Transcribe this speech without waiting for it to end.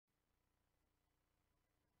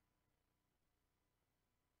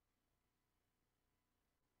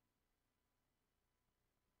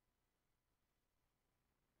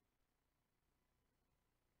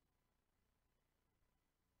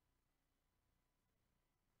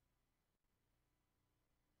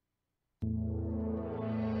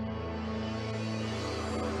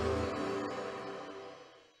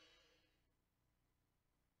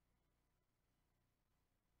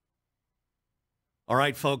All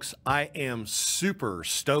right, folks, I am super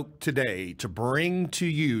stoked today to bring to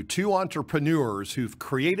you two entrepreneurs who've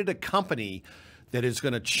created a company that is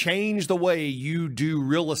going to change the way you do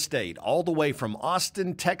real estate. All the way from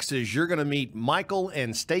Austin, Texas, you're going to meet Michael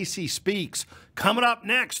and Stacy Spickes. Coming up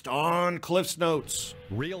next on Cliff's Notes.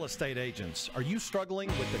 Real estate agents, are you struggling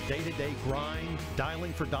with the day-to-day grind,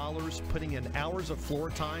 dialing for dollars, putting in hours of floor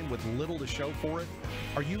time with little to show for it?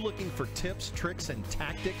 Are you looking for tips, tricks, and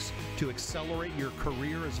tactics to accelerate your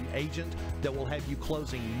career as an agent that will have you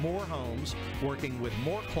closing more homes, working with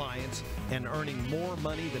more clients, and earning more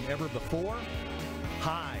money than ever before?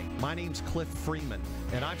 Hi, my name's Cliff Freeman,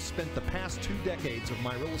 and I've spent the past 2 decades of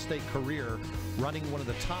my real estate career running one of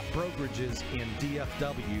the top brokerages in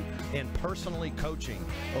DFW and personally coaching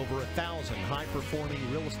over 1,000 high-performing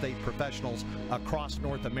real estate professionals across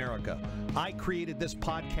North America. I created this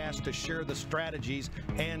podcast to share the strategies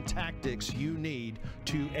and tactics you need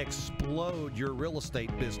to explode your real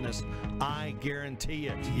estate business. I guarantee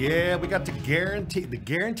it. Yeah, we got the guarantee. The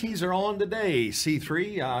guarantees are on today,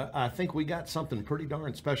 C3. I think we got something pretty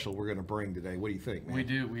darn special we're going to bring today. What do you think, man? We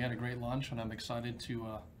do. We had a great lunch, and I'm excited to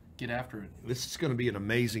get after it. This is going to be an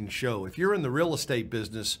amazing show. If you're in the real estate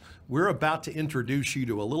business, we're about to introduce you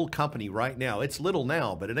to a little company right now. It's little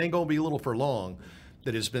now, but it ain't going to be little for long,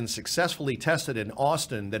 that has been successfully tested in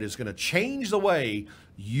Austin, that is going to change the way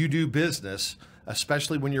you do business,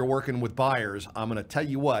 especially when you're working with buyers. I'm going to tell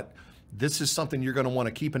you what, this is something you're going to want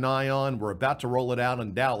to keep an eye on. We're about to roll it out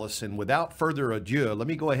in Dallas. And without further ado, let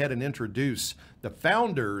me go ahead and introduce the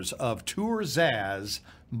founders of Tours As,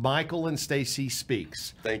 Michael and Stacy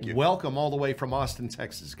Spickes. Thank you. Welcome all the way from Austin,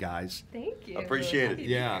 Texas, guys. Thank you. Appreciate it.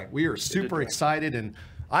 Yeah, we are super excited, and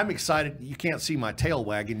I'm excited. You can't see my tail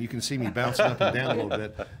wagging. You can see me bouncing up and down a little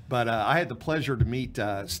bit. But I had the pleasure to meet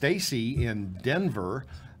Stacy in Denver.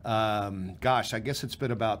 Gosh, I guess it's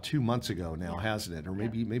been about 2 months ago now, hasn't it? Or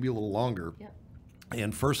maybe a little longer. Yep.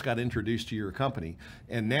 And first got introduced to your company.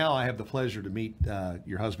 And now I have the pleasure to meet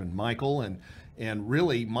your husband, Michael. And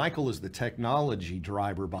really, Michael is the technology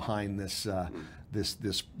driver behind this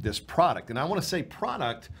this product. And I want to say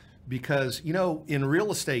product because, you know, in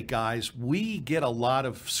real estate, guys, we get a lot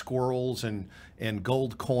of squirrels and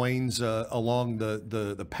gold coins along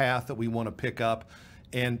the path that we want to pick up.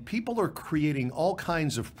 And people are creating all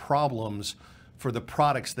kinds of problems for the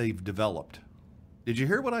products they've developed. Did you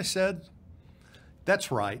hear what I said?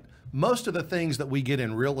 That's right. Most of the things that we get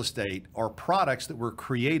in real estate are products that were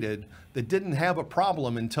created that didn't have a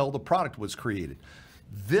problem until the product was created.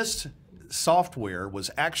 This software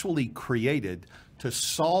was actually created to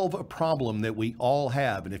solve a problem that we all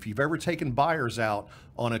have. And if you've ever taken buyers out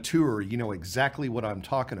on a tour, you know exactly what I'm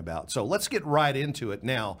talking about. So let's get right into it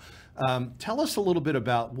now. Tell us a little bit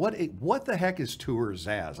about what the heck is Tours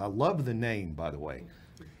As? I love the name, by the way.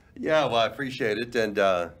 Yeah, well, I appreciate it. And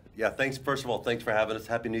yeah, thanks. First of all, thanks for having us.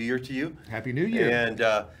 Happy New Year to you. Happy New Year.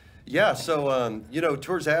 And yeah, so, you know,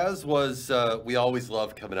 Tours As was, we always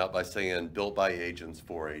love coming out by saying built by agents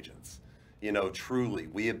for agents. You know, truly,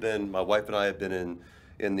 we have been, my wife and I have been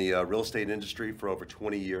in the real estate industry for over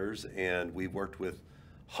 20 years, and we've worked with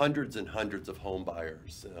hundreds and hundreds of home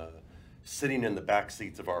buyers, sitting in the back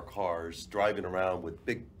seats of our cars, driving around with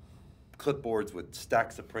big clipboards with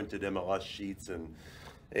stacks of printed MLS sheets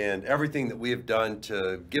and everything that we have done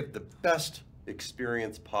to give the best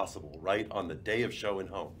experience possible, right, on the day of showing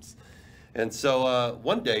homes. And so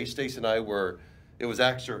one day, Stacy and I were, it was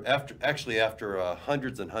actually after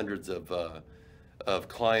hundreds and hundreds of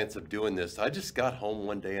clients of doing this, I just got home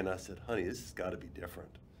one day and I said, honey, this has got to be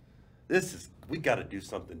different. We got to do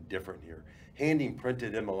something different here. Handing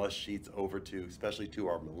printed MLS sheets over to, especially to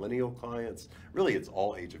our millennial clients, really it's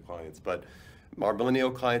all age of clients, but our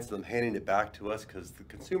millennial clients, them handing it back to us because the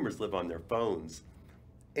consumers live on their phones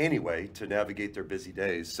anyway to navigate their busy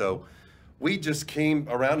days. So we just came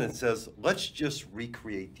around and says, let's just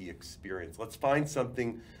recreate the experience. Let's find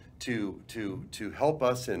something to help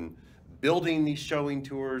us in building these showing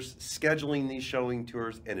tours, scheduling these showing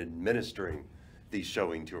tours, and administering these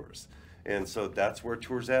showing tours. And so that's where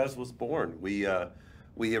Tours As was born. We have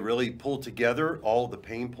really pulled together all the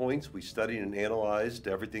pain points. We studied and analyzed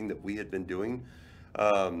everything that we had been doing.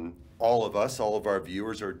 All of our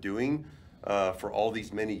viewers are doing for all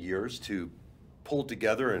these many years to pull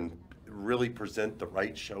together and really present the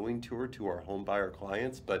right showing tour to our home buyer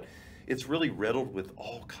clients. But it's really riddled with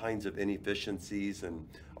all kinds of inefficiencies and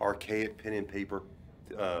archaic pen and paper,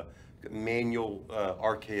 manual,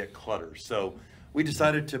 archaic clutter. So we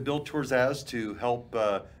decided to build Tours As to help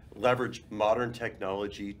leverage modern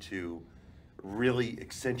technology to really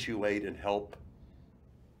accentuate and help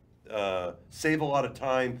save a lot of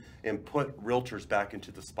time and put realtors back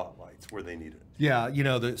into the spotlights where they need it. Yeah, you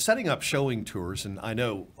know, the setting up showing tours, and I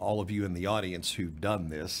know all of you in the audience who've done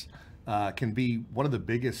this, can be one of the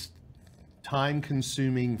biggest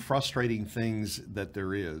time-consuming, frustrating things that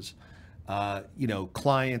there is. You know,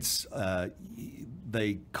 clients,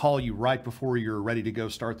 they call you right before you're ready to go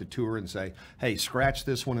start the tour and say, hey, scratch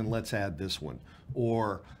this one and let's add this one.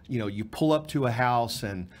 Or, you know, you pull up to a house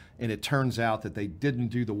and it turns out that they didn't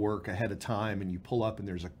do the work ahead of time, and you pull up and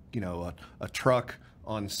there's a truck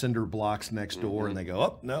on cinder blocks next door, and they go,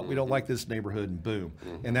 oh, no, we don't like this neighborhood, and boom.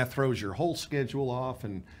 And that throws your whole schedule off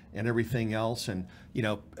and everything else. And, you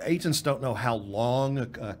know, agents don't know how long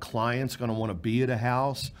a client's going to want to be at a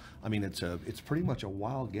house. I mean, it's pretty much a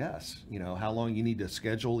wild guess, you know, how long you need to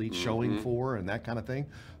schedule each showing for and that kind of thing.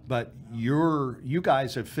 But you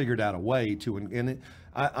guys have figured out a way to, and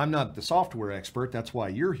I'm not the software expert, that's why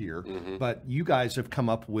you're here, but you guys have come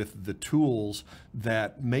up with the tools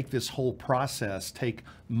that make this whole process take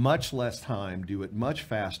much less time, do it much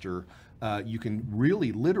faster. You can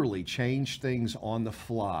really literally change things on the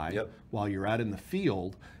fly while you're out in the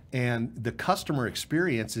field. And the customer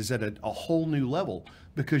experience is at a whole new level,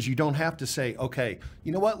 because you don't have to say, okay,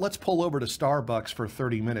 you know what, let's pull over to Starbucks for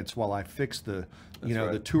 30 minutes while I fix the,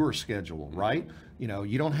 the tour schedule, right? You know,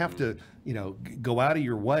 you don't have to, go out of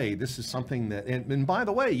your way. This is something that, and by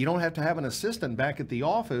the way, you don't have to have an assistant back at the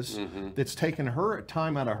office that's taking her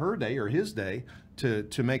time out of her day or his day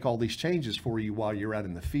to make all these changes for you while you're out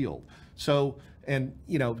in the field. So, and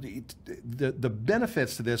the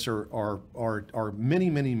benefits to this are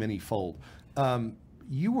many fold.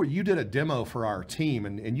 You did a demo for our team,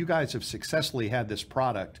 and you guys have successfully had this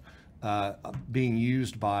product being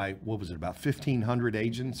used by, what was it, about 1,500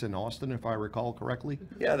 agents in Austin, if I recall correctly?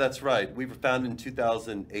 Yeah, that's right. We were founded in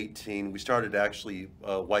 2018. We started actually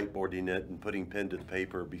whiteboarding it and putting pen to the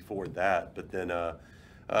paper before that, but then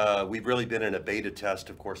we've really been in a beta test,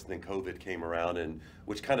 of course, and then COVID came around, and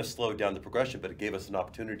which kind of slowed down the progression, but it gave us an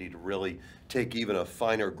opportunity to really take even a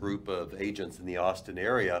finer group of agents in the Austin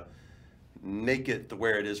area, make it to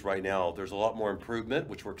where it is right now. There's a lot more improvement,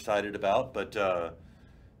 which we're excited about, but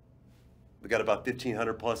we got about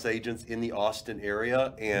 1,500 plus agents in the Austin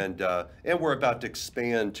area, and we're about to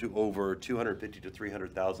expand to over 250 to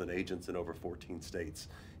 300,000 agents in over 14 states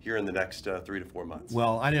here in the next 3 to 4 months.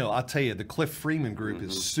 Well, I know, I'll tell you, the Cliff Freeman Group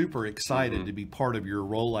is super excited to be part of your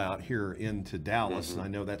rollout here into Dallas. And I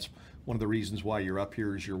know that's one of the reasons why you're up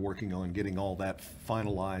here, is you're working on getting all that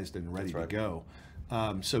finalized and ready to go.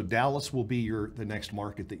 So Dallas will be the next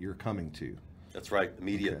market that you're coming to. That's right,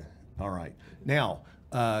 immediate. Okay. All right. Now,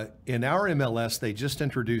 in our MLS, they just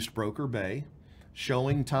introduced Broker Bay.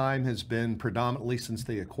 Showing time has been predominantly, since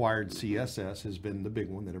they acquired CSS, has been the big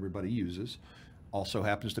one that everybody uses. Also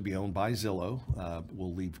happens to be owned by Zillow.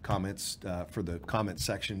 We'll leave comments for the comment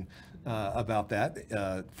section about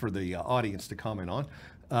that for the audience to comment on.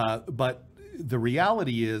 But the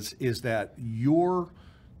reality is that your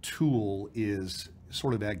tool is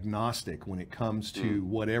sort of agnostic when it comes to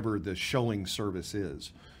whatever the showing service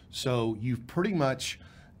is. So you've pretty much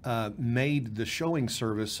made the showing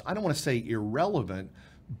service, I don't want to say irrelevant,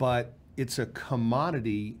 but it's a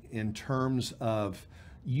commodity in terms of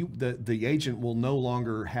the agent will no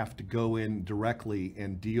longer have to go in directly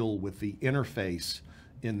and deal with the interface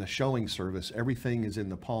in the showing service. Everything is in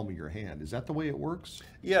the palm of your hand. Is that the way it works?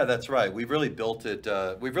 Yeah, that's right. We've really built it.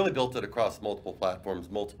 We've really built it across multiple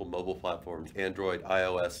platforms, multiple mobile platforms, Android,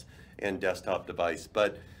 iOS, and desktop device.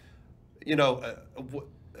 But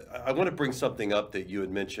I want to bring something up that you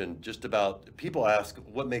had mentioned, just about, people ask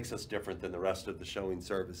what makes us different than the rest of the showing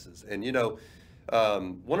services. And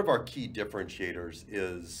one of our key differentiators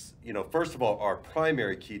is, first of all, our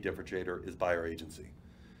primary key differentiator is buyer agency.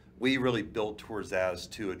 We really built Tours As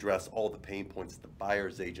to address all the pain points the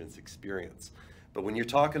buyer's agents experience. But when you're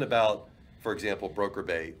talking about, for example, Broker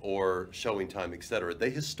Bay or Showing Time, et cetera,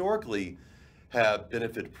 they historically have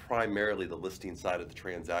benefited primarily the listing side of the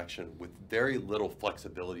transaction with very little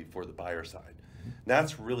flexibility for the buyer side. And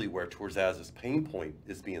that's really where Tours As's pain point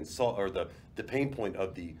is being solved, or the pain point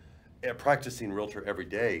of the practicing realtor every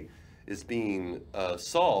day is being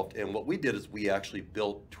solved. And what we did is we actually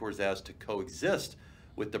built Tours As to coexist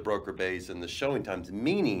with the Broker Bays and the Showing Times,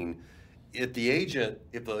 meaning if the agent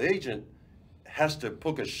has to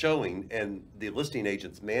book a showing and the listing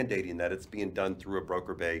agent's mandating that it's being done through a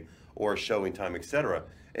Broker Bay or a Showing Time, et cetera,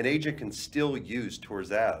 an agent can still use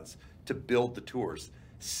Tours As to build the tours.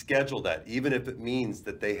 schedule that, even if it means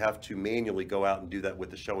that they have to manually go out and do that with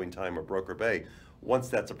the showing time or broker bay. Once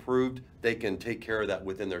that's approved, they can take care of that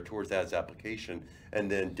within their Tours Ads application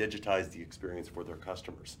and then digitize the experience for their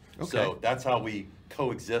customers. Okay. So that's how we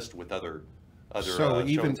coexist with other so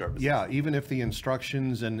showing services. yeah, even if the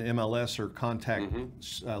instructions and MLS or contact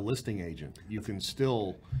listing agent, you can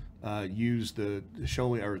still use the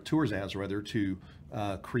showing or Tours Ads rather to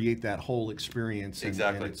create that whole experience.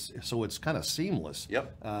 Exactly. And so it's kind of seamless.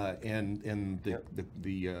 Yep. And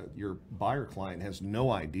your buyer client has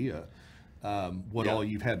no idea what all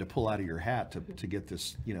you've had to pull out of your hat to get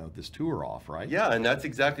this, this tour off, right? Yeah, and that's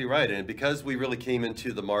exactly right. And because we really came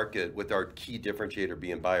into the market with our key differentiator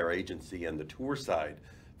being buyer agency and the tour side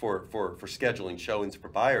for scheduling showings for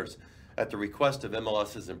buyers, at the request of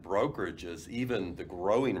MLSs and brokerages, even the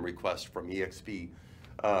growing request from EXP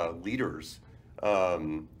leaders,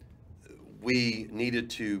 we needed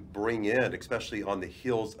to bring in, especially on the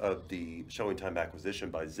heels of the showing time acquisition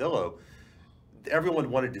by Zillow, everyone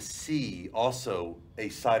wanted to see also a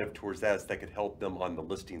side of Tours Ads that could help them on the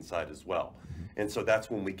listing side as well. And so that's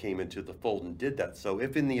when we came into the fold and did that. So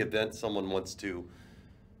if in the event someone wants to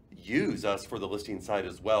use us for the listing side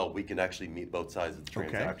as well, we can actually meet both sides of the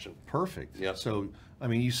transaction. Okay. Perfect. Yep. So, I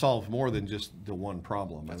mean, you solve more than just the one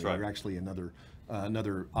problem. That's right. right. You're actually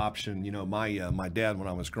another option. My dad, when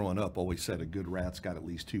I was growing up, always said a good rat's got at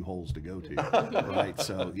least 2 holes to go to, right?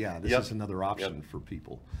 So, yeah, this is another option for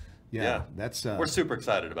people. Yeah, that's we're super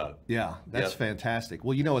excited about it. Yeah, that's fantastic.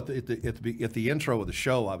 Well, at the intro of the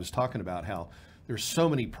show, I was talking about how there's so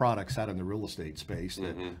many products out in the real estate space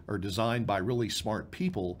that are designed by really smart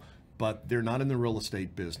people, but they're not in the real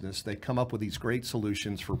estate business. They come up with these great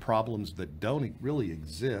solutions for problems that don't really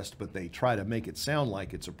exist, but they try to make it sound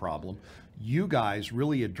like it's a problem. You guys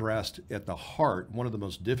really addressed at the heart one of the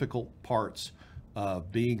most difficult parts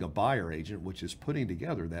of being a buyer agent, which is putting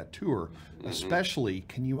together that tour. Especially,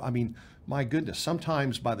 my goodness,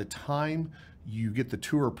 sometimes by the time you get the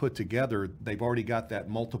tour put together, they've already got that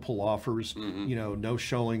multiple offers, no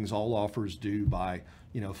showings, all offers due by,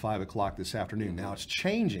 5 o'clock this afternoon. Now it's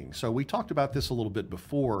changing. So we talked about this a little bit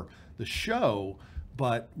before the show,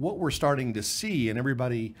 but what we're starting to see, and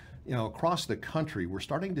everybody, across the country, we're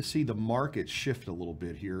starting to see the market shift a little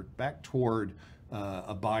bit here back toward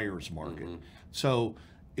a buyer's market. So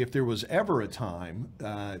if there was ever a time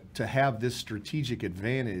to have this strategic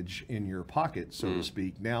advantage in your pocket, so to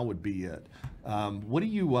speak, now would be it. What do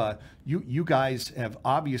you guys have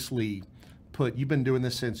obviously you've been doing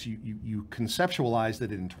this since you conceptualized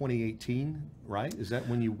it in 2018, right? Is that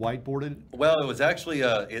when you whiteboarded it? Well, it was actually,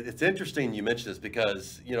 it's interesting you mentioned this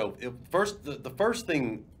because, the first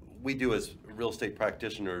thing we do as real estate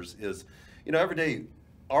practitioners is, every day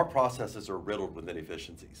our processes are riddled with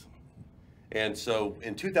inefficiencies. And so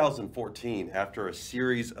in 2014, after a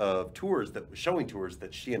series of showing tours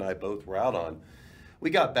that she and I both were out on, we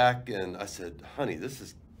got back and I said, honey,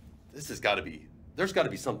 there's got to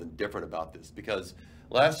be something different about this, because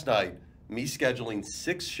last night, me scheduling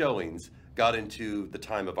 6 showings got into the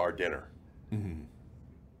time of our dinner.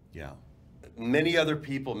 Yeah. Many other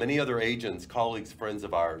people, many other agents, colleagues, friends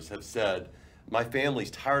of ours have said, my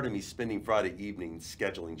family's tired of me spending Friday evenings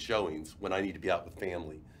scheduling showings when I need to be out with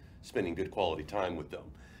family, spending good quality time with them.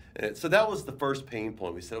 And so that was the first pain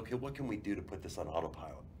point. We said, okay, what can we do to put this on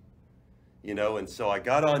autopilot? And so I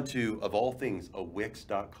got onto, of all things, a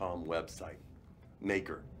Wix.com website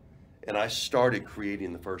maker. And I started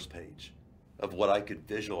creating the first page of what I could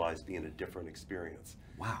visualize being a different experience.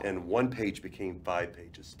 Wow. And one page became 5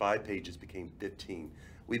 pages. 5 pages became 15.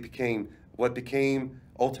 We became what became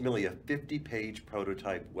ultimately a 50-page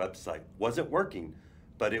prototype website. Wasn't working,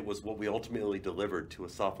 but it was what we ultimately delivered to a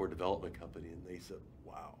software development company, and they said,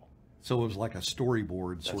 wow. So it was like a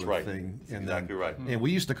storyboard sort of thing. That's exactly right. And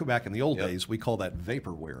we used to go back in the old days, we call that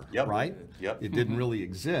vaporware, right? Yep. It didn't really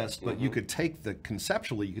exist, but you could take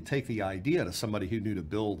conceptually, you could take the idea to somebody who knew to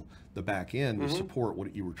build the back end to support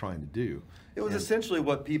what you were trying to do. It was essentially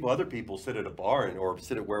what other people sit at a bar or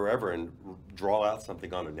sit at wherever and draw out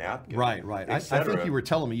something on a napkin. Right. I think you were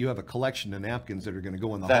telling me you have a collection of napkins that are going to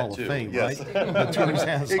go in the Hall of Fame, yes. right? The Tours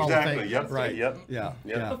Ads Hall of Fame. Yep. Right. Yep. Yeah.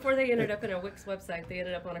 Before they ended up in a Wix website, they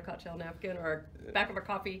ended up on a cocktail napkin or back of a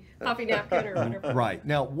coffee napkin or whatever. Right.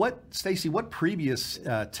 Now, Stacy, what previous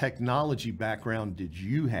technology background did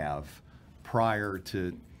you have prior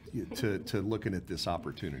to looking at this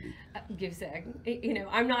opportunity? Gives egg.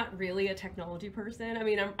 I'm not really a technology person. I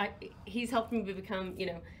mean, he's helped me become,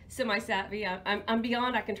 semi-savvy. I'm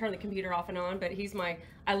beyond, I can turn the computer off and on, but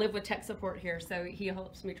I live with tech support here, so he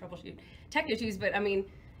helps me troubleshoot tech issues. But I mean,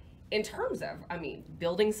 in terms of,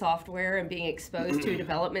 building software and being exposed to a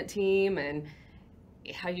development team and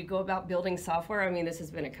how you go about building software. I mean, this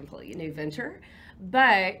has been a completely new venture,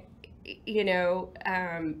 but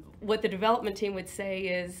what the development team would say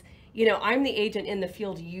is, I'm the agent in the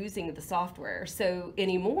field using the software. So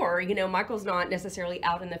anymore, Michael's not necessarily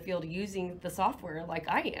out in the field using the software like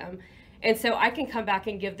I am. And so I can come back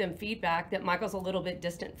and give them feedback that Michael's a little bit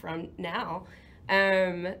distant from now,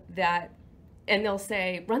 and they'll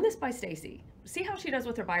say, run this by Stacy. See how she does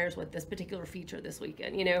with her buyers with this particular feature this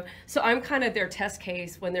weekend, So I'm kind of their test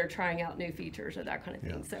case when they're trying out new features or that kind of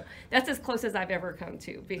thing. Yeah. So that's as close as I've ever come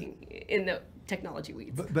to being in the technology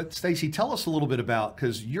weeds. But Stacy, tell us a little bit about,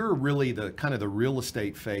 because you're really the kind of the real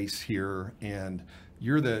estate face here, and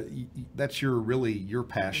that's your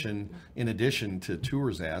passion in addition to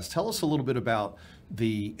Tours As. Tell us a little bit about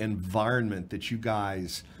the environment that you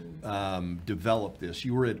guys developed this.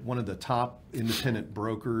 You were at one of the top independent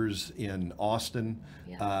brokers in Austin.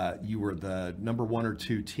 Yeah. You were the number 1 or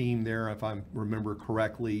 2 team there, if I remember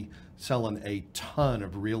correctly, selling a ton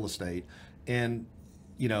of real estate. And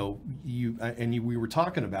we were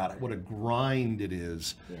talking about it, what a grind it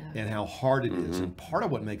is, yeah, and how hard it is. And part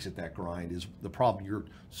of what makes it that grind is the problem you're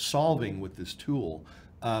solving with this tool.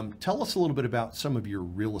 Tell us a little bit about some of your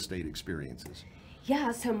real estate experiences.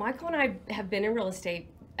 Yeah, so Michael and I have been in real estate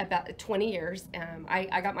about 20 years.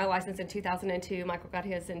 I got my license in 2002. Michael got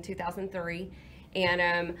his in 2003.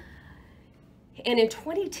 And in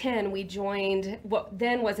 2010, we joined what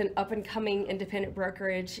then was an up-and-coming independent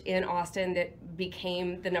brokerage in Austin that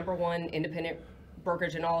became the number 1 independent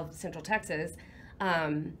brokerage in all of Central Texas.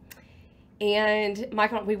 And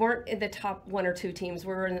Michael, we weren't in the top 1 or 2 teams.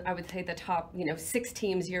 We were in, I would say, the top, 6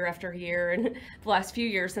 teams year after year. And the last few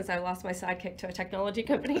years, since I lost my sidekick to a technology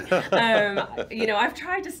company, I've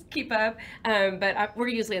tried to keep up, but we're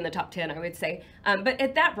usually in the top 10, I would say. But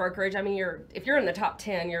at that brokerage, I mean, if you're in the top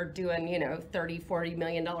 10, you're doing, $30-40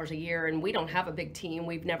 million a year, and we don't have a big team.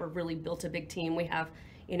 We've never really built a big team. We have,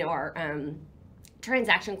 our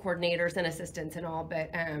transaction coordinators and assistants and all, but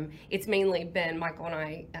it's mainly been Michael and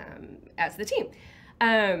I as the team.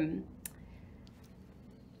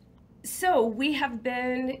 So we have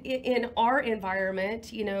been in our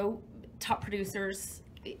environment, top producers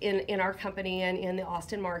in our company and in the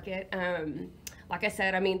Austin market. Like I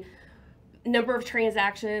said, I mean, number of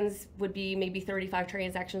transactions would be maybe 35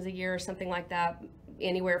 transactions a year or something like that,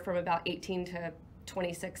 anywhere from about 18 to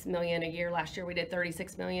 26 million a year. Last year we did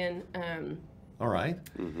 36 million. All right.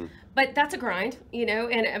 But that's a grind,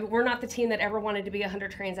 and we're not the team that ever wanted to be 100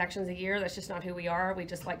 transactions a year. That's just not who we are. We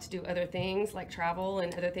just like to do other things like travel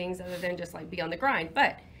and other things other than just like be on the grind.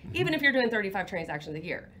 But even if you're doing 35 transactions a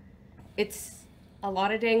year, it's a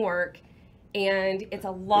lot of dang work, and it's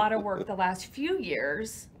a lot of work the last few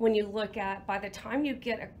years when you look at by the time you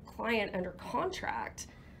get a client under contract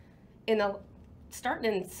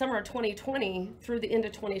starting in summer of 2020 through the end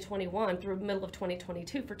of 2021 through middle of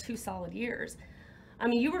 2022 for 2 solid years. I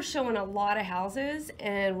mean, you were showing a lot of houses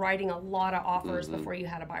and writing a lot of offers before you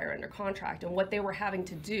had a buyer under contract, and what they were having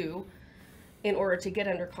to do in order to get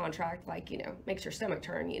under contract, like, makes your stomach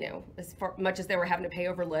turn, as much as they were having to pay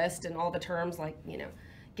over list and all the terms, like,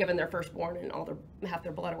 giving their firstborn and half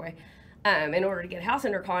their blood away in order to get a house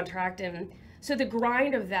under contract. And so the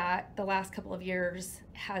grind of that the last couple of years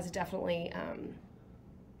has definitely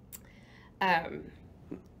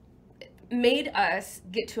made us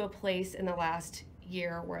get to a place in the last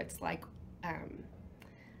year where it's like,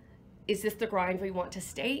 is this the grind we want to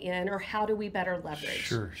stay in, or how do we better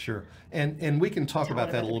leverage? Sure. And we can talk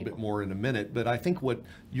about that a little bit more in a minute, but I think what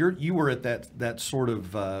you were at that sort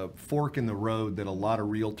of fork in the road that a lot of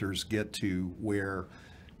realtors get to, where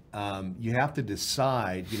you have to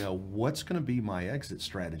decide, what's going to be my exit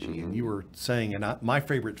strategy. And you were saying, and my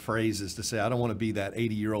favorite phrase is to say, I don't want to be that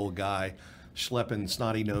 80-year-old guy schlepping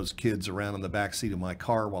snotty-nosed kids around in the backseat of my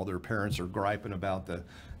car while their parents are griping about the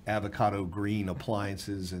avocado green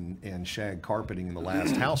appliances and shag carpeting in the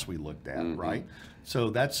last house we looked at, right? So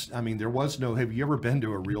there was no, have you ever been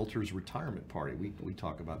to a realtor's retirement party? We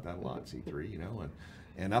talk about that a lot, C3,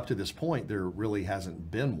 and up to this point, there really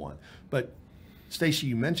hasn't been one. But Stacy,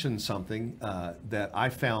 you mentioned something that I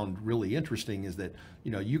found really interesting, is that,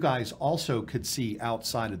 you guys also could see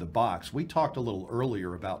outside of the box. We talked a little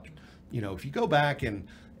earlier about, if you go back and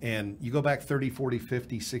you go back 30, 40,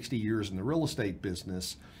 50, 60 years in the real estate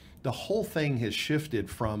business, the whole thing has shifted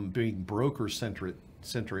from being broker-centric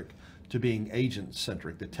to being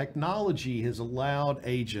agent-centric. The technology has allowed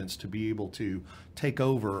agents to be able to take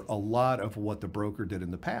over a lot of what the broker did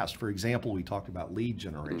in the past. For example, we talked about lead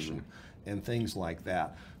generation and things like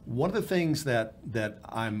that. One of the things that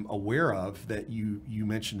I'm aware of that you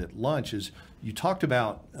mentioned at lunch is you talked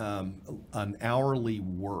about an hourly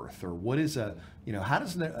worth, or what is how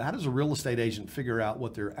does a real estate agent figure out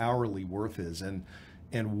what their hourly worth is, and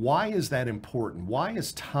why is that important? Why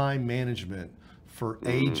is time management for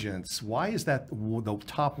agents? Why is that the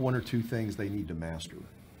top one or two things they need to master?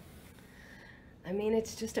 I mean,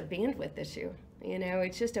 it's just a bandwidth issue.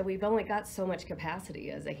 It's just we've only got so much capacity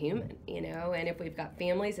as a human, and if we've got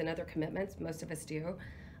families and other commitments, most of us do,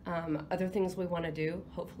 other things we want to do,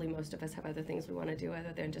 hopefully most of us have other things we want to do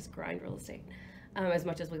other than just grind real estate, as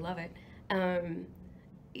much as we love it.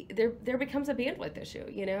 There becomes a bandwidth issue,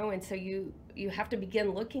 and so you have to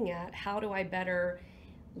begin looking at how do I better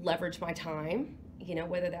leverage my time,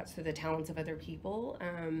 whether that's through the talents of other people,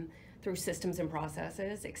 through systems and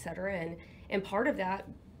processes, et cetera. And part of that,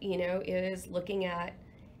 is looking at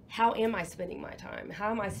how am I spending my time? How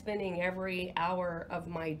am I spending every hour of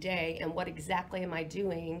my day, and what exactly am I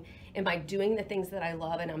doing? Am I doing the things that I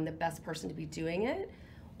love and I'm the best person to be doing it?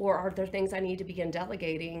 Or are there things I need to begin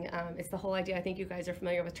delegating? It's the whole idea, I think you guys are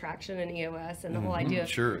familiar with traction and EOS, and the whole idea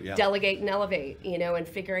of delegate and elevate, and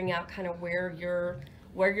figuring out kind of where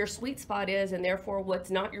your sweet spot is, and therefore what's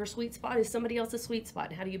not your sweet spot is somebody else's sweet spot,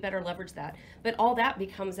 and how do you better leverage that? But all that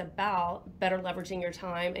becomes about better leveraging your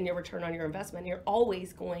time and your return on your investment. You're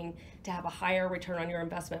always going to have a higher return on your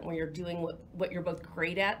investment when you're doing what you're both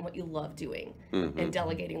great at and what you love doing, and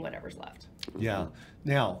delegating whatever's left. Yeah.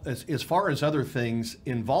 Now, as far as other things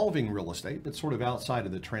involving real estate, but sort of outside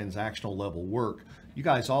of the transactional level work, you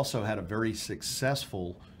guys also had a very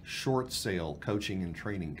successful short sale coaching and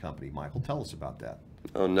training company. Michael, tell us about that.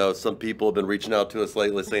 Oh no, some people have been reaching out to us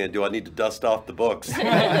lately saying, do I need to dust off the books?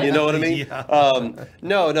 You know what I mean? Yeah.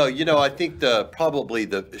 No, I think we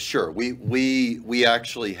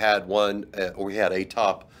actually had one, or we had a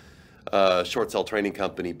top short sale training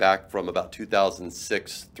company back from about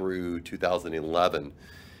 2006 through 2011.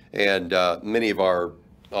 And many of our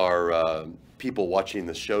people watching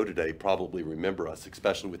the show today probably remember us,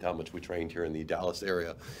 especially with how much we trained here in the Dallas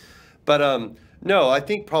area. But no, I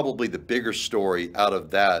think probably the bigger story out of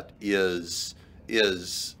that is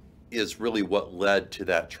really what led to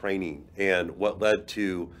that training, and what led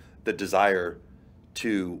to the desire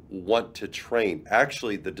to want to train.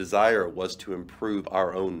 Actually, the desire was to improve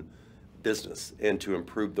our own business and to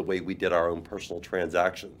improve the way we did our own personal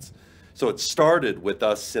transactions. So it started with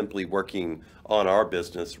us simply working on our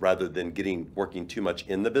business rather than working too much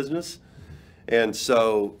in the business. And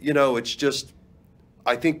so, it's just,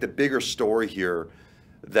 I think the bigger story here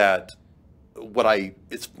that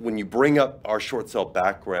it's when you bring up our short sale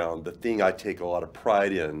background, the thing I take a lot of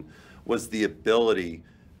pride in was the ability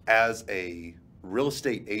as a real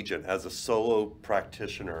estate agent, as a solo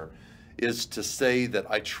practitioner, is to say that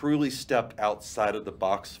I truly stepped outside of the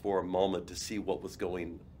box for a moment to see what was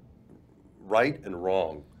going right and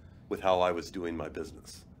wrong with how I was doing my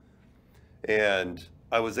business. And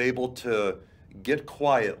I was able to get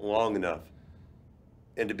quiet long enough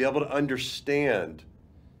and to be able to understand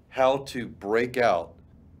how to break out.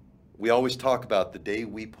 We always talk about the day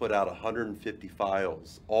we put out 150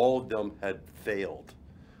 files, all of them had failed.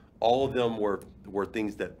 All of them were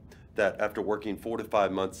things that after working 4 to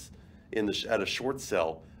 5 months at a short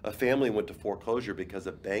sale, a family went to foreclosure because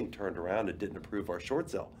a bank turned around and didn't approve our short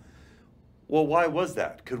sale. Well, why was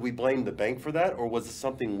that? Could we blame the bank for that, or was it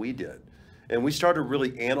something we did? And we started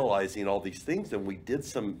really analyzing all these things, and we did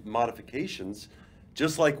some modifications.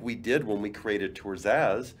 Just like we did when we created Tours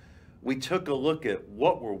As, we took a look at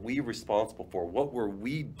what were we responsible for, what were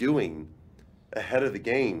we doing ahead of the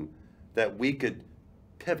game that we could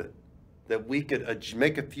pivot, that we could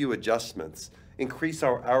make a few adjustments, increase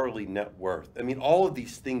our hourly net worth. I mean, all of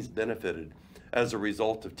these things benefited as a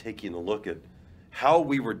result of taking a look at how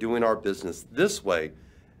we were doing our business this way,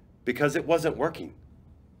 because it wasn't working.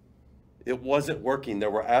 It wasn't working.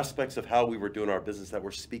 There were aspects of how we were doing our business that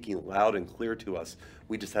were speaking loud and clear to us.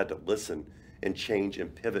 We just had to listen and change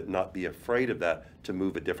and pivot, not be afraid of that, to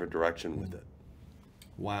move a different direction with it.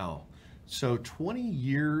 Wow. So 20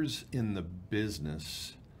 years in the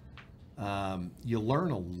business, you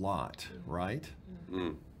learn a lot, right?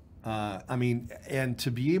 I mean, and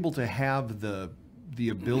to be able to have the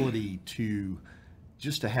ability to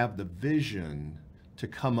just to have the vision to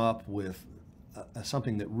come up with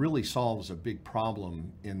something that really solves a big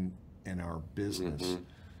problem in our business.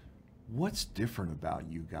 What's different about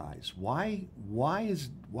you guys? Why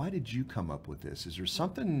did you come up with this? Is there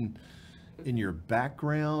something in your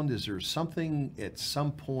background? Is there something at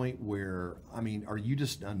some point where, I mean, are you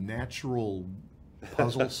just a natural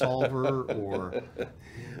puzzle solver, or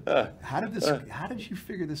how did you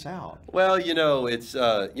figure this out? Well, it's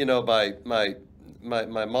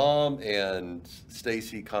my mom and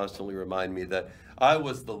Stacy constantly remind me that I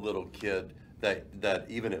was the little kid that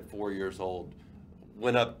even at 4 years old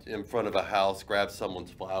went up in front of a house, grabbed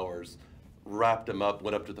someone's flowers, wrapped them up,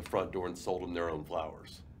 went up to the front door and sold them their own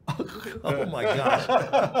flowers. Oh my gosh!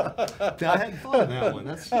 I hadn't thought of that one.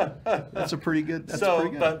 That's a pretty good. That's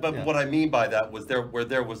pretty good. But Yeah. what I mean by that was where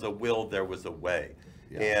there was a will, there was a way,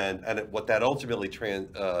 Yeah. and what that ultimately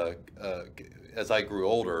as I grew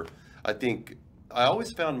older, I think I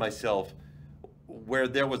always found myself where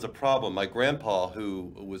there was a problem. My grandpa,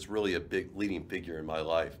 who was really a big leading figure in my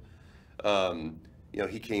life,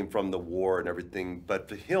 he came from the war and everything, but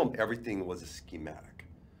for him, everything was a schematic.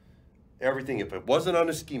 Everything, if it wasn't on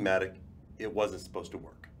a schematic, it wasn't supposed to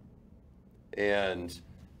work. And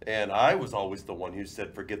I was always the one who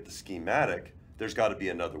said, forget the schematic, there's got to be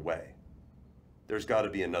another way. There's got to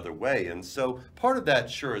be another way. And so part of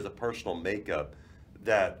that sure is a personal makeup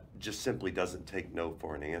that just simply doesn't take no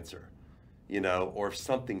for an answer. Or if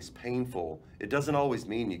something's painful, it doesn't always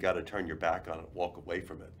mean you got to turn your back on it, walk away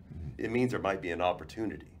from it. It means there might be an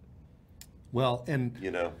opportunity. Well, and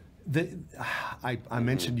I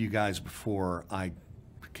mentioned to you guys before, I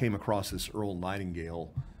came across this Earl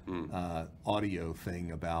Nightingale audio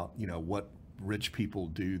thing about what rich people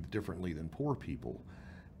do differently than poor people,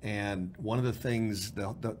 and one of the things,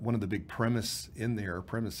 one of the big premises in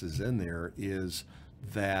there is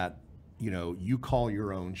that you call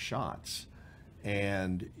your own shots,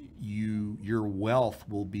 and your wealth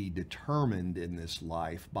will be determined in this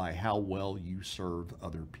life by how well you serve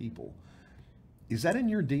other people. Is that in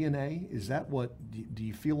your DNA? Is that what, do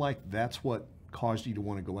you feel like that's what caused you to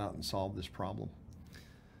want to go out and solve this problem?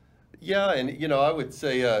 Yeah, and I would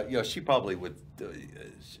say, she probably would,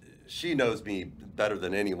 she knows me better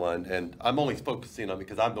than anyone, and I'm only focusing on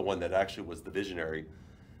because I'm the one that actually was the visionary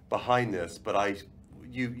behind this, but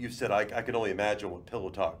you said I could only imagine what Pillow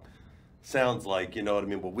Talk sounds like, you know what I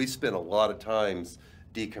mean? Well, we spent a lot of times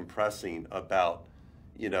decompressing about,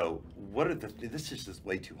 this is just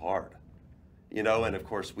way too hard. And of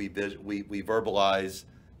course we verbalize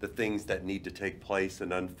the things that need to take place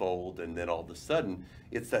and unfold, and then all of a sudden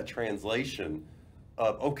it's that translation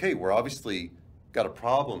of, okay, we're obviously got a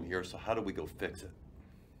problem here, so how do we go fix it?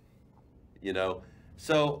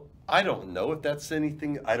 So I don't know if that's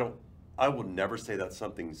anything. I will never say that's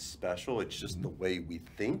something special. It's just the way we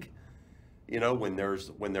think. When there's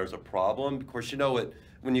a problem, of course,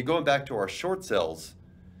 when you're going back to our short sales,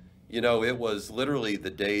 it was literally the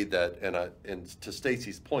day that, and to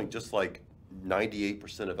Stacy's point, just like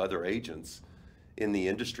 98% of other agents in the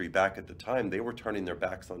industry back at the time, they were turning their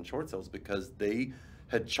backs on short sales because they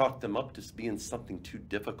had chalked them up to being something too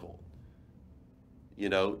difficult.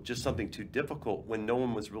 Just something too difficult, when no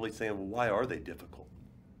one was really saying, well, why are they difficult?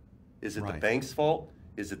 Is it the bank's fault?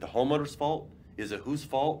 Is it the homeowner's fault? Is it whose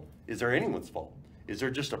fault? Is there anyone's fault? Is there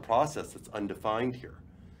just a process that's undefined here?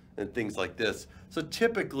 And things like this. So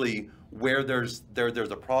typically where there's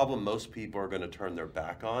a problem, most people are going to turn their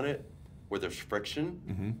back on it, where there's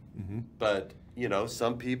friction. But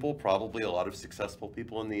some people, probably a lot of successful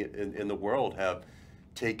people in the world, have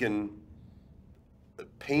taken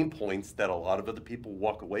pain points that a lot of other people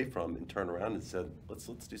walk away from and turn around and said, let's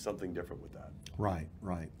do something different with that. Right.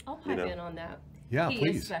 I'll pipe in on that. Yeah, he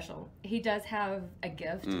please. Is special. He does have a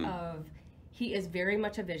gift of, he is very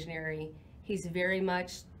much a visionary. He's very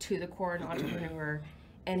much to the core an entrepreneur,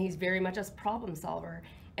 and he's very much a problem solver.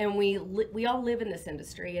 And we all live in this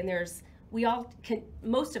industry, and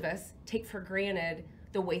most of us take for granted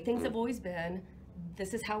the way things have always been.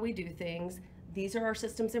 This is how we do things. These are our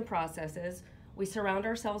systems and processes. We surround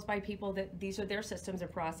ourselves by people that these are their systems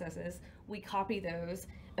and processes. We copy those,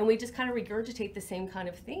 and we just kind of regurgitate the same kind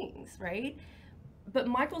of things, right? But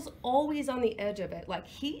Michael's always on the edge of it. Like,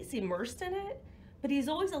 he's immersed in it, but he's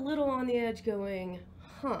always a little on the edge going,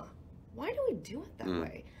 why do we do it that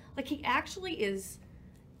way? Like, he actually is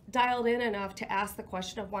dialed in enough to ask the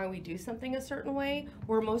question of why we do something a certain way,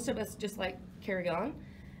 where most of us just like carry on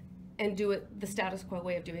and do it the status quo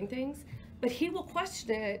way of doing things. But he will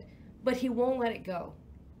question it, but he won't let it go.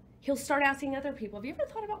 He'll start asking other people, have you ever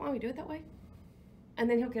thought about why we do it that way? And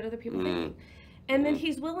then he'll get other people thinking. And then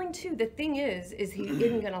he's willing to. The thing is he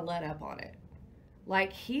isn't going to let up on it.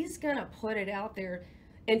 Like, he's going to put it out there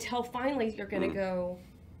until finally you're going to go,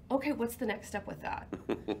 okay, what's the next step with that?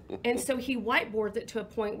 And so he whiteboards it to a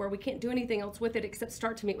point where we can't do anything else with it except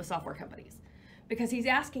start to meet with software companies. Because he's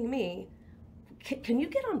asking me, can you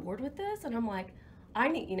get on board with this? And I'm like, I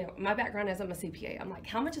need, my background is I'm a CPA. I'm like,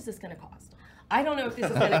 how much is this going to cost? I don't know if this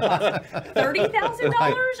is going to cost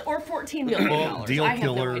 $30,000 or $14 million. Well, deal I have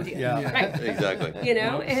killer, no idea. yeah. Right. Exactly. You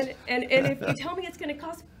know, and if you tell me it's going to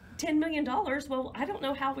cost $10 million, well, I don't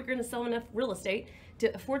know how we're going to sell enough real estate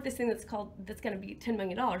to afford this thing that's going to be $10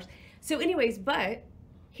 million. So anyways, but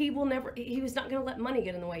he was not going to let money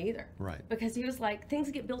get in the way either. Right. Because he was like, things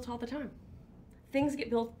get built all the time. Things get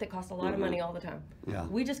built that cost a lot of money all the time. Yeah.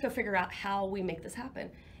 We just go figure out how we make this happen.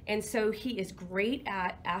 And so he is great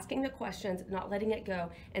at asking the questions, not letting it go,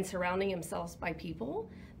 and surrounding himself by people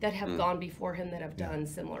that have gone before him that have done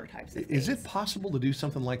similar types of things. Is it possible to do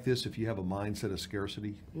something like this if you have a mindset of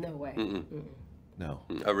scarcity? No way. No.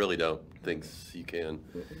 I really don't think you can.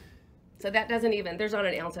 So that doesn't even, there's not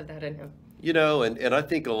an ounce of that in him. You know, and I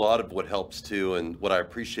think a lot of what helps too, and what I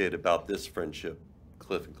appreciate about this friendship,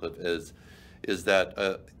 Cliff and Cliff, is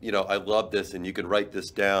that, you know, I love this, and you can write this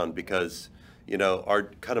down because, you know,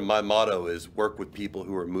 my motto is work with people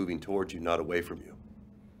who are moving towards you, not away from you.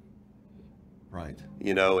 Right.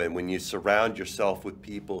 You know, and when you surround yourself with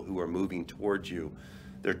people who are moving towards you,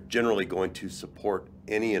 they're generally going to support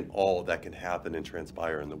any and all that can happen and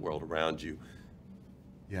transpire in the world around you.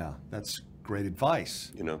 Yeah, that's great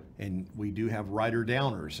advice. You know, And we do have writer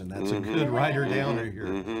downers, and that's a good writer downer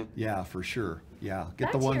here. Yeah, for sure. Yeah, get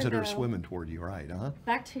Back the to ones your, that are though- swimming toward you, right?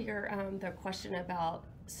 Back to your the question about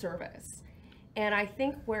service, and I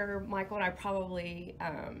think where Michael and I probably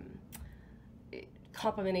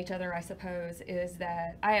complement each other, I suppose, is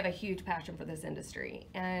that I have a huge passion for this industry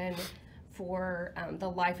and for the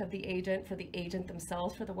life of the agent, for the agent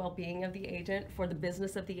themselves, for the well-being of the agent, for the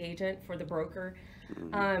business of the agent, for the broker.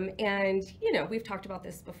 And, you know, we've talked about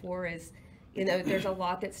this before is, you know, there's a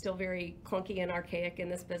lot that's still very clunky and archaic in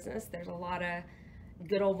this business. There's a lot of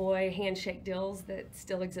good old boy handshake deals that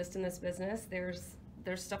still exist in this business. There's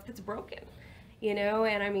stuff that's broken, you know,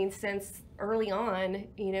 and I mean, since early on,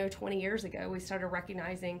 you know, 20 years ago, we started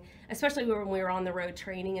recognizing, especially when we were on the road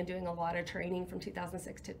training and doing a lot of training from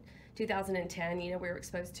 2006 to 2010, you know, we were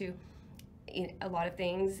exposed to a lot of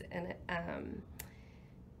things, and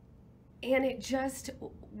it just,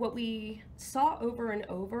 what we saw over and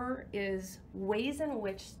over is ways in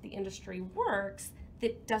which the industry works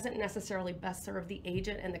that doesn't necessarily best serve the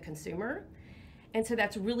agent and the consumer. And so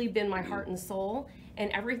that's really been my heart and soul,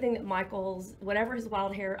 and everything that Michael's, whatever his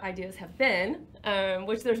wild hair ideas have been,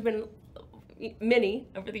 which there's been many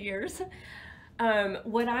over the years,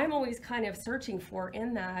 what I'm always kind of searching for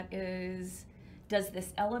in that is, does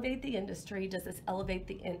this elevate the industry? Does this elevate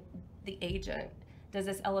the agent? Does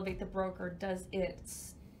this elevate the broker? Does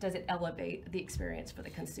it elevate the experience for the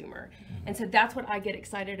consumer? And so that's what I get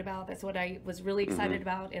excited about. That's what I was really excited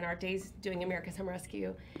about in our days doing America's Home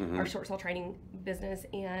Rescue, our short sale training business,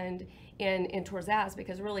 and in Tours As,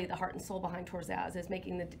 because really the heart and soul behind Tours As is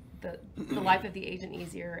making the life of the agent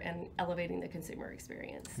easier and elevating the consumer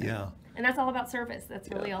experience. Yeah. And that's all about service. That's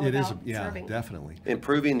really all It about is, yeah, serving. definitely.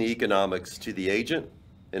 improving the economics to the agent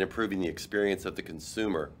and improving the experience of the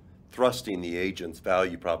consumer, thrusting the agent's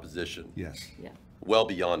value proposition Yes. Yeah. well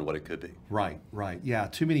beyond what it could be. Right, right. Yeah,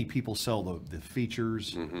 too many people sell the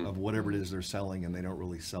features of whatever it is they're selling, and they don't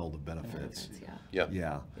really sell the benefits. Yeah. Yeah.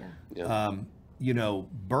 Yeah. Yeah. You know,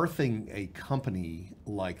 birthing a company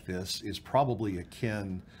like this is probably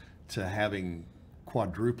akin to having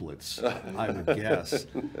quadruplets, I would guess.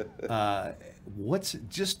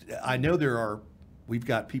 I know we've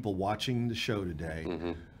got people watching the show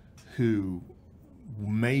today who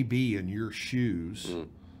may be in your shoes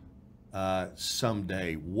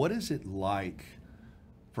someday. What is it like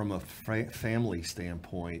from a family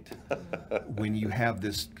standpoint when you have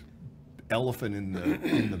this elephant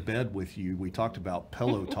in the bed with you? We talked about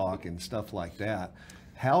pillow talk and stuff like that.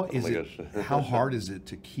 How hard is it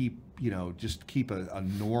to keep, just keep a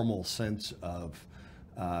normal sense of,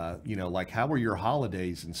 like, how were your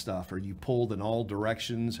holidays and stuff? Are you pulled in all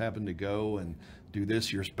directions, having to go and do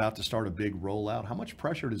this? You're about to start a big rollout. How much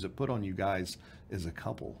pressure does it put on you guys as a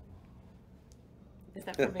couple? Is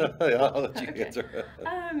that for me? Yeah, I'll let you Okay. answer.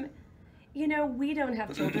 We don't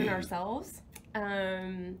have children ourselves.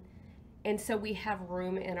 And so we have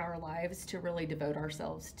room in our lives to really devote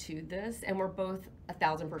ourselves to this. And we're both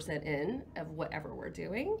 1,000% in of whatever we're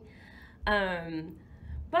doing. But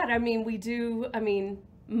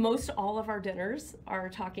most all of our dinners are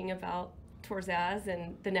talking about Tours As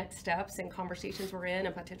and the next steps and conversations we're in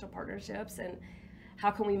and potential partnerships and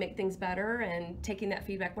how can we make things better, and taking that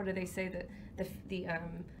feedback. What do they say, that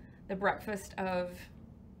the breakfast of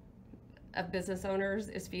business owners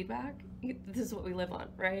is feedback? This is what we live on,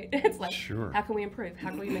 right? It's like, Sure. How can we improve? How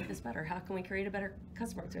can we make this better? How can we create a better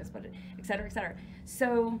customer experience? But et cetera, et cetera.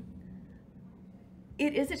 So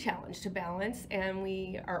It is a challenge to balance, and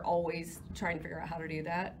we are always trying to figure out how to do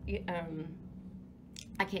that. We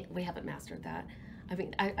haven't mastered that. I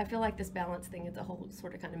mean, I feel like this balance thing is a whole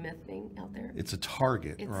sort of kind of myth thing out there. It's a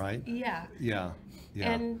target, right? Yeah. Yeah.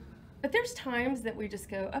 But there's times that we just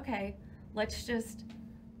go, okay, let's just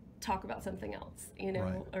talk about something else,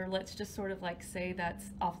 Right. or let's just sort of like say that's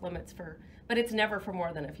off limits but it's never for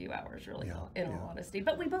more than a few hours, really, in all honesty.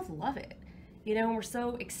 But we both love it, and we're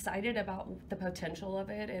so excited about the potential of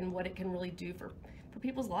it and what it can really do for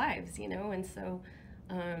people's lives, and so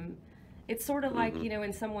it's sort of like,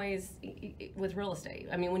 in some ways with real estate.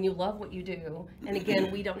 I mean, when you love what you do, and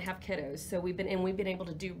again, we don't have kiddos, so we've been able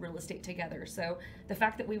to do real estate together. So the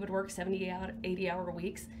fact that we would work 80-hour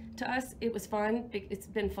weeks, to us, it was fun. It's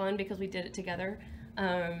been fun because we did it together.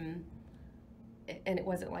 And it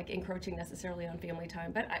wasn't like encroaching necessarily on family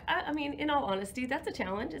time. But I mean, in all honesty, that's a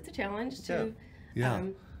challenge. It's a challenge to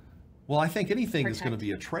Well, I think anything is going to protect.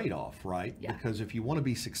 be a trade-off, right? Yeah. Because if you want to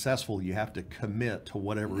be successful, you have to commit to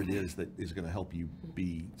whatever it is that is going to help you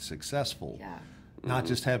be successful. Yeah. Not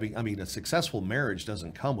just having, I mean, a successful marriage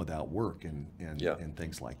doesn't come without work and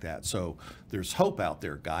things like that. So there's hope out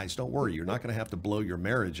there, guys. Don't worry. You're not going to have to blow your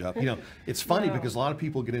marriage up. It's funny No. because a lot of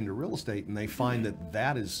people get into real estate and they find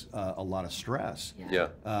that is a lot of stress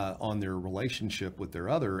on their relationship with their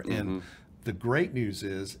other. And the great news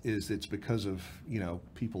is it's because of,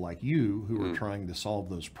 people like you who are trying to solve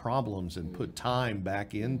those problems and put time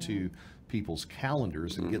back into people's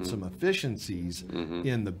calendars and get some efficiencies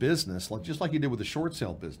in the business, just like you did with the short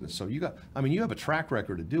sale business. So you have a track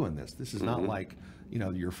record of doing this. This is not like,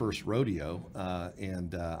 your first rodeo.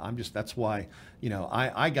 That's why,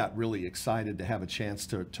 I got really excited to have a chance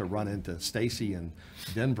to run into Stacy in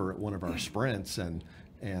Denver at one of our sprints and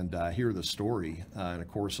hear the story. And of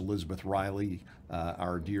course, Elizabeth Riley,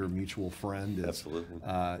 our dear mutual friend,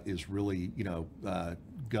 is really,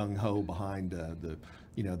 gung-ho behind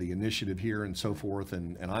the initiative here and so forth.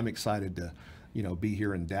 And I'm excited to, be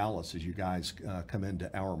here in Dallas as you guys come into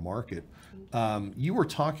our market. You were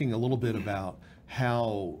talking a little bit about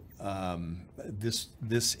how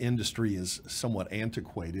this industry is somewhat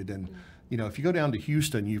antiquated. And if you go down to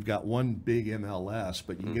Houston, you've got one big MLS,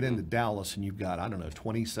 but you get into Dallas and you've got,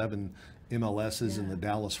 27 MLSs in the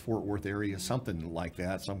Dallas-Fort Worth area, something like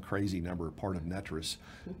that, some crazy number, part of Netris.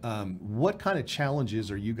 What kind of challenges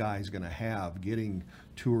are you guys going to have getting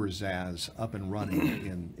Tours as up and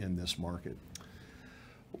running in this market?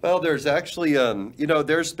 Well, there's actually,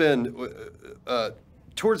 there's been,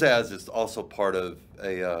 Tours as is also part of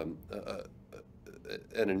a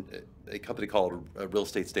company called a Real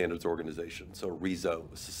Estate Standards Organization, so REZO.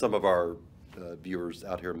 So some of our viewers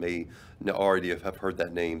out here may already have heard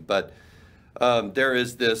that name, but there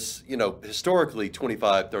is this, historically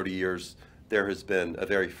 25, 30 years, there has been a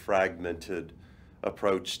very fragmented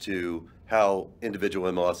approach to how individual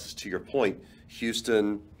MLSs, to your point,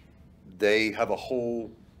 Houston, they have a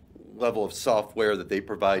whole level of software that they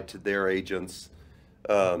provide to their agents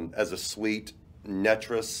as a suite.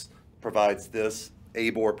 Netris provides this,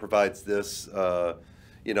 ABOR provides this,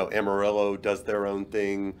 Amarillo does their own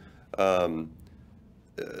thing, as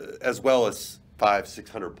well as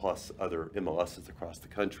 500-600 plus other MLSs across the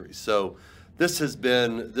country. So this has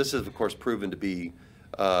of course proven to be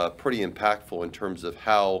pretty impactful in terms of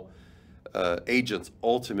how agents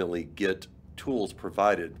ultimately get tools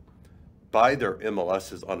provided by their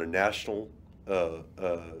MLSs on a national,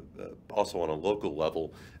 also on a local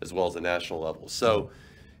level, as well as a national level. So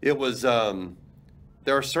it was,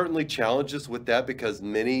 there are certainly challenges with that because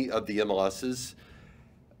many of the MLSs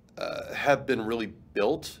have been really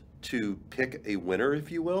built to pick a winner, if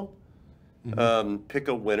you will. Pick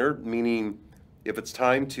a winner, meaning if it's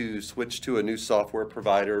time to switch to a new software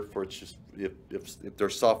provider for if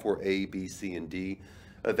there's software A, B, C, and D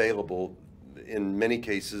available, in many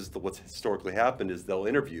cases, what's historically happened is they'll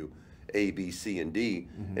interview A, B, C, and D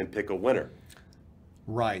and pick a winner.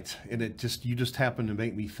 Right, and you just happen to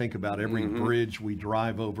make me think about every bridge we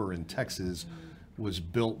drive over in Texas was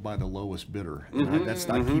built by the lowest bidder. And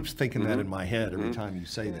I keep thinking that in my head every time you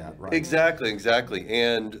say that, right? Exactly.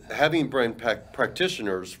 And having been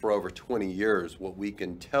practitioners for over 20 years, what we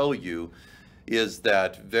can tell you is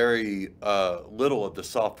that very little of the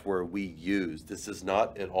software we use, this is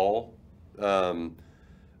not at all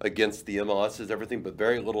against the MLSs, everything, but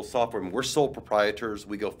very little software. I mean, we're sole proprietors.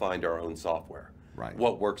 We go find our own software. Right.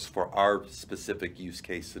 What works for our specific use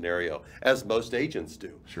case scenario, as most agents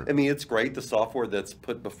do. Sure. I mean, it's great, the software that's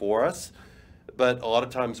put before us, but a lot of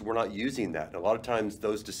times we're not using that. A lot of times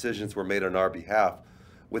those decisions were made on our behalf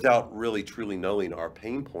without really truly knowing our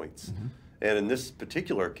pain points. And in this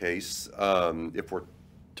particular case, if we're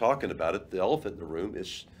talking about it, the elephant in the room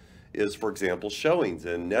is for example, showings.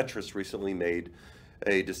 And Netris recently made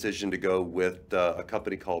a decision to go with a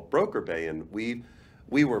company called Broker Bay, and we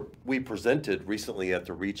presented recently at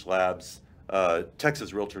the Reach Labs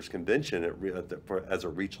Texas Realtors Convention as a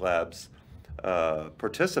Reach Labs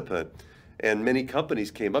participant, and many companies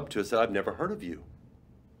came up to us and said, "I've never heard of you.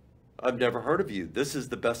 I've never heard of you. This is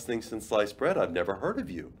the best thing since sliced bread. I've never heard of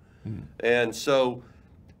you." And so,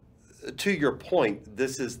 to your point,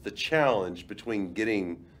 this is the challenge between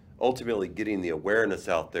ultimately getting the awareness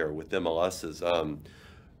out there with MLSs,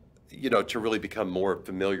 to really become more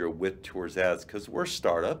familiar with Tours Ads, because we're a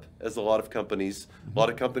startup, as a lot of companies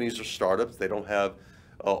are startups. They don't have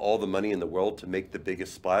all the money in the world to make the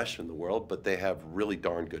biggest splash in the world, but they have really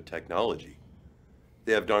darn good technology.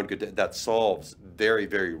 They have darn good, that solves very,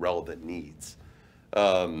 very relevant needs.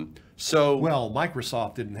 Well,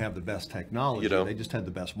 Microsoft didn't have the best technology. They just had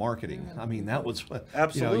the best marketing. I mean, that was what,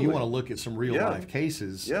 absolutely. You want to look at some real life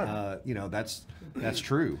cases. That's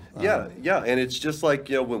true. And it's just like,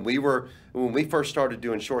 when we first started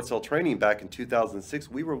doing short sale training back in 2006,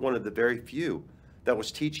 we were one of the very few that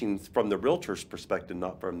was teaching from the realtor's perspective,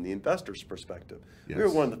 not from the investor's perspective. Yes. We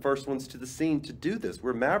were one of the first ones to the scene to do this.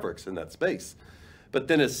 We're mavericks in that space. But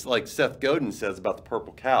then it's like Seth Godin says about the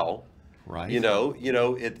purple cow. Right. All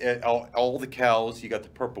the cows, you got the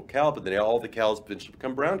purple cow, but then all the cows eventually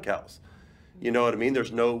become brown cows. You know what I mean?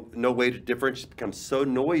 There's no way to differentiate. It becomes so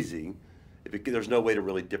noisy. There's no way to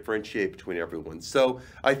really differentiate between everyone. So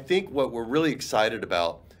I think what we're really excited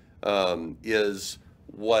about is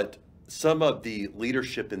what some of the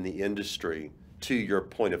leadership in the industry, to your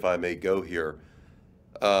point, if I may go here,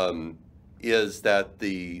 is that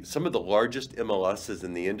some of the largest MLSs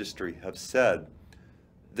in the industry have said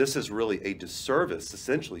this is really a disservice,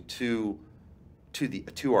 essentially, to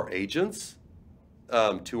our agents,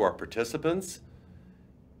 to our participants,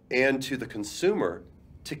 and to the consumer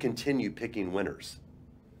to continue picking winners.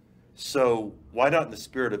 So why not in the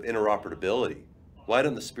spirit of interoperability? Why not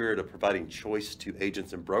in the spirit of providing choice to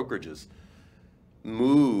agents and brokerages,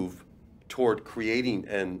 move toward creating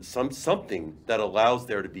something that allows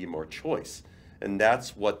there to be more choice? And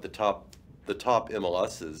that's what the top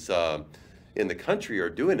MLSs in the country are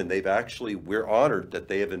doing. And we're honored that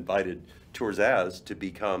they have invited Tours As to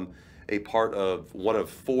become a part of one of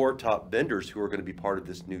 4 top vendors who are going to be part of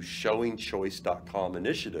this new showingchoice.com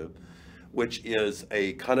initiative, which is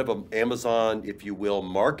a kind of an Amazon, if you will,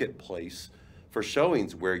 marketplace for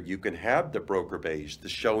showings, where you can have the broker beige, the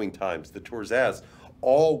showing times, the Tours As,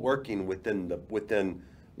 all working within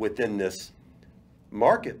this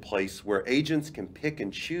marketplace where agents can pick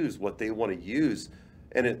and choose what they want to use,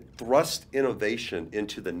 and it thrusts innovation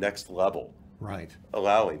into the next level. Right.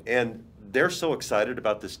 Allowing. And they're so excited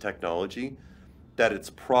about this technology that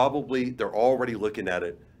they're already looking at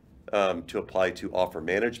it to apply to offer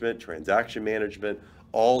management, transaction management,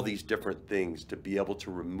 all these different things to be able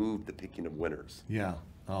to remove the picking of winners. Yeah.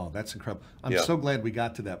 Oh, that's incredible. I'm so glad we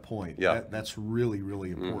got to that point. Yeah. That's really,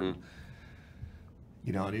 really important.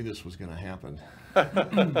 I knew this was going to happen.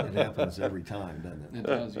 It happens every time, doesn't it? It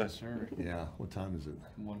does, yes, sir. Yeah. What time is it?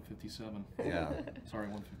 1:57. Yeah. Sorry,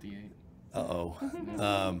 1:58. Uh-oh.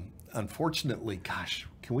 Unfortunately, gosh,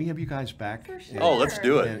 can we have you guys back? For sure. Oh, let's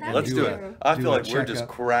do it. Let's do it. I feel like we're just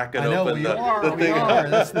cracking open the thing. We are.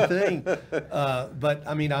 That's the thing. But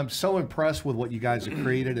I mean, I'm so impressed with what you guys have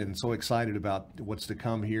created, and so excited about what's to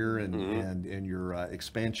come here, and your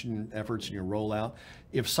expansion efforts and your rollout.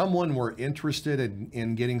 If someone were interested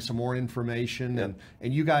in getting some more information,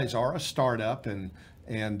 and you guys are a startup, and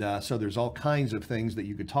so there's all kinds of things that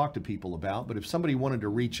you could talk to people about. But if somebody wanted to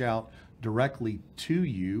reach out directly to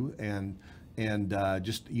you and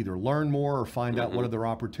just either learn more or find out what other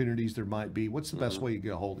opportunities there might be, what's the best way to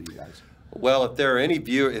get a hold of you guys? Well, if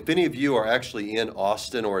any of you are actually in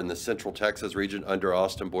Austin or in the Central Texas region under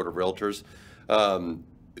Austin Board of Realtors,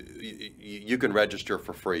 you can register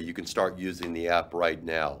for free. You can start using the app right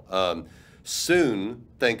now. Soon,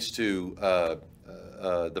 thanks to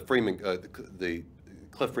the Freeman, the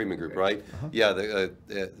Cliff Freeman Group, right? Yeah,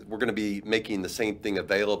 we're going to be making the same thing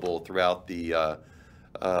available throughout the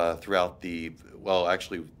well,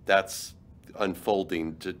 actually, that's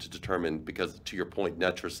unfolding to determine, because to your point,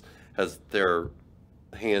 Netris has their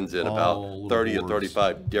hands in about 30 or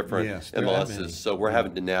 35 different MLSs, so we're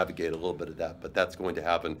having to navigate a little bit of that, but that's going to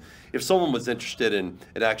happen. If someone was interested in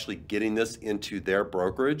actually getting this into their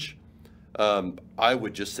brokerage, I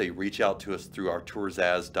would just say reach out to us through our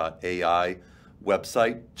toursas.ai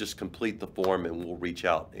website. Just complete the form and we'll reach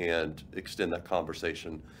out and extend that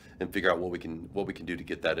conversation and figure out what we can do to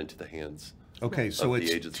get that into the hands so of it's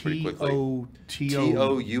the agents pretty quickly.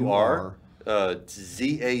 TOUR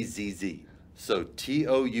Z-A-Z-Z. So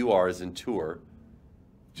T-O-U-R is in tour.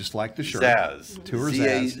 Just like the shirt. Zaz. Tour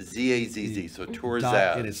Z-A- Zaz. Z-A-Z-Z. So Tour Dot,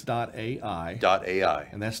 Zaz. and it's .ai. .ai.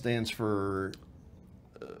 And that stands for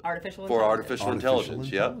Artificial For intelligence. artificial intelligence.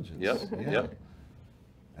 Yep. intelligence. Yep. Yeah. Yep.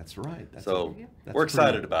 That's right. That's So that's we're pretty-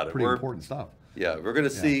 excited about it. Pretty We're important stuff. Yeah, we're going to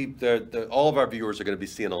see all of our viewers are going to be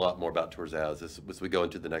seeing a lot more about Tours as we go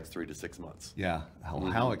into the next 3 to 6 months. Yeah,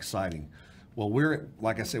 how exciting. Well,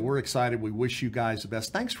 like I said, we're excited. We wish you guys the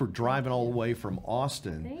best. Thanks for driving all the way from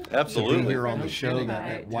Austin. Thank you. Absolutely. To be here on No the show. kidding.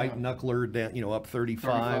 That white knuckler down, up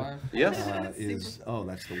 35. Yes.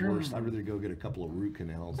 That's the worst. I'd rather go get a couple of root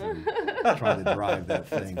canals than try to drive that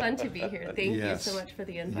thing. Fun to be here. Thank Yes. you so much for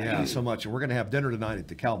the invite. Yeah, so much. And we're going to have dinner tonight at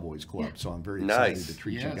the Cowboys Club, so I'm very Nice. excited to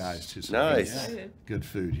treat you Yes. guys to some Nice. good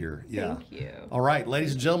food here. Yeah. Thank you. All right,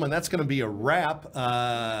 ladies and gentlemen, that's going to be a wrap.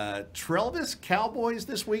 Trelvis Cowboys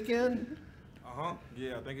this weekend.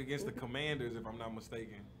 Yeah, I think against the Commanders, if I'm not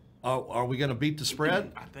mistaken. Oh, are we going to beat the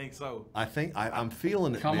spread? I think so. I'm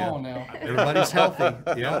feeling it. Come man. on now. Everybody's healthy.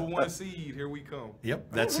 Yeah. Number 1 seed, here we come. Yep,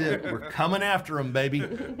 that's it. We're coming after them, baby.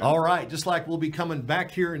 All right, just like we'll be coming back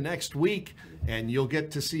here next week, and you'll get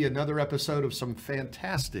to see another episode of some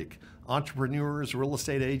fantastic entrepreneurs, real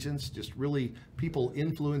estate agents, just really people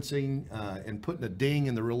influencing and putting a ding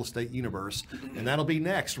in the real estate universe. And that'll be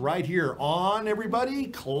next right here on, everybody,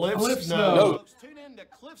 Cliff's Notes. Tune in to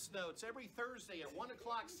Cliff's Notes every Thursday at 1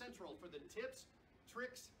 o'clock Central for the tips,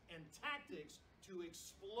 tricks, and tactics to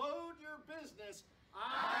explode your business.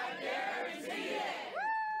 I guarantee it.